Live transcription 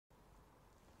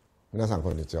皆さん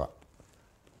こんにちは。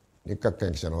日核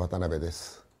研記者の渡辺で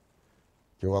す。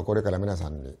今日はこれから皆さ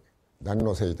んにダニ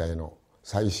の生態の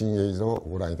最新映像を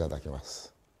ご覧いただきま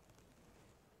す。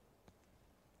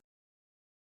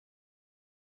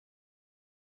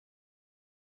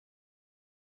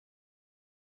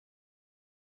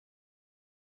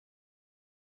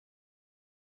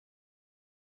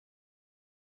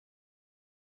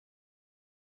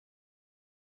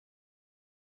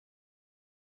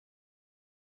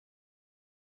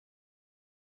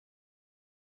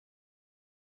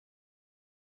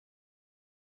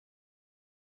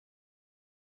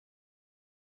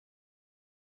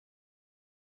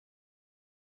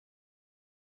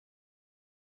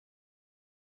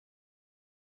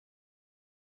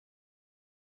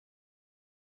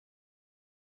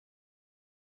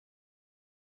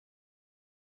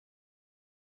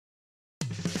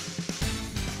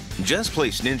Just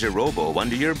place Ninja Robo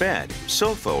under your bed,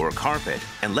 sofa, or carpet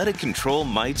and let it control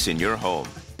mites in your home.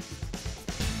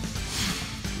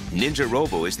 Ninja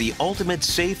Robo is the ultimate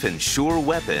safe and sure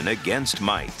weapon against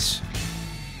mites.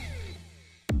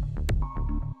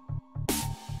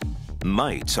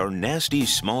 Mites are nasty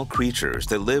small creatures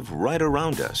that live right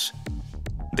around us.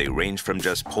 They range from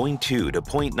just 0.2 to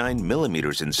 0.9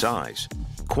 millimeters in size,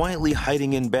 quietly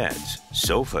hiding in beds,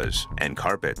 sofas, and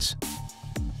carpets.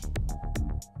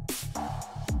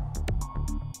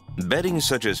 Bedding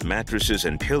such as mattresses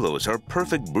and pillows are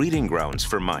perfect breeding grounds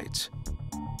for mites.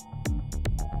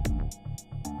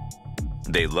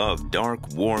 They love dark,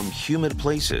 warm, humid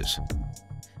places.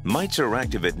 Mites are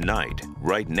active at night,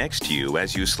 right next to you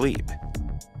as you sleep.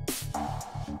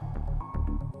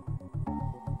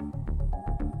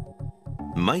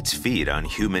 Mites feed on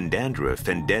human dandruff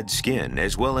and dead skin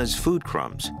as well as food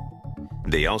crumbs.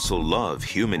 They also love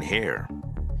human hair.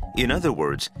 In other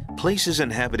words, places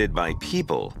inhabited by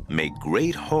people make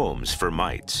great homes for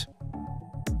mites.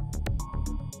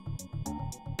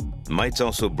 Mites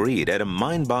also breed at a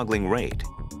mind-boggling rate.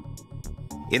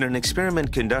 In an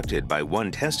experiment conducted by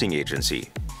one testing agency,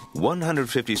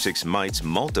 156 mites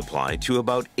multiplied to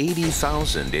about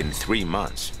 80,000 in 3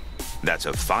 months. That's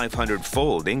a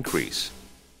 500-fold increase.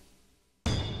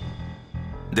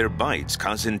 Their bites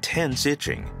cause intense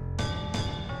itching.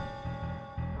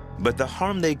 But the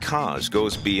harm they cause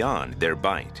goes beyond their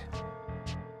bite.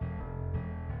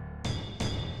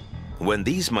 When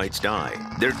these mites die,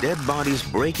 their dead bodies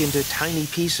break into tiny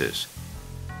pieces.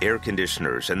 Air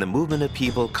conditioners and the movement of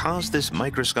people cause this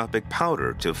microscopic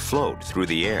powder to float through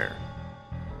the air.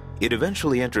 It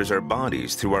eventually enters our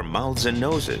bodies through our mouths and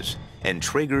noses and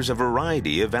triggers a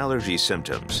variety of allergy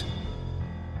symptoms.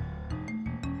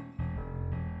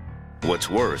 What's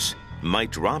worse,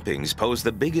 mite droppings pose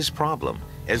the biggest problem,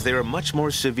 as they are a much more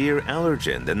severe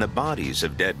allergen than the bodies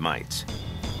of dead mites.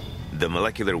 The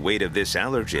molecular weight of this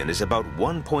allergen is about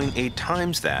 1.8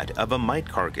 times that of a mite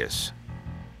carcass.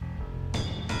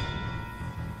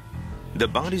 The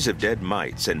bodies of dead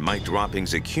mites and mite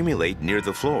droppings accumulate near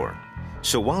the floor,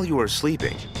 so while you are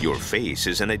sleeping, your face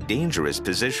is in a dangerous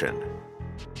position.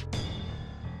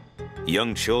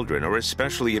 Young children are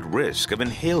especially at risk of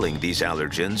inhaling these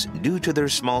allergens due to their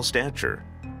small stature.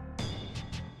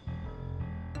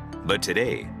 But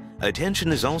today,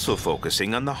 attention is also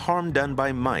focusing on the harm done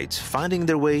by mites finding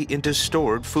their way into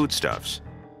stored foodstuffs.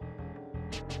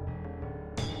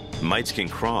 Mites can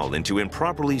crawl into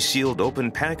improperly sealed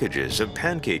open packages of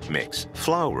pancake mix,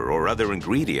 flour, or other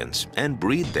ingredients and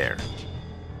breed there.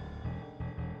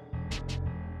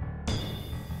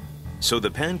 So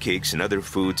the pancakes and other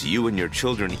foods you and your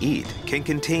children eat can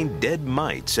contain dead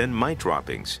mites and mite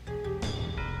droppings.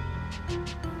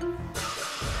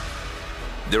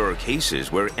 There are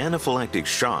cases where anaphylactic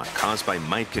shock caused by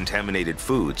mite-contaminated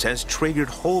foods has triggered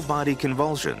whole-body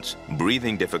convulsions,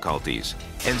 breathing difficulties,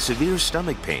 and severe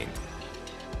stomach pain.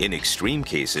 In extreme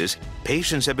cases,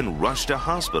 patients have been rushed to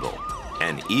hospital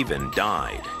and even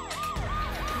died.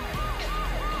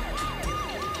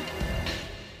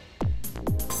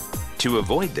 To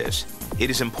avoid this, it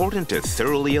is important to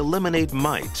thoroughly eliminate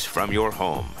mites from your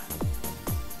home.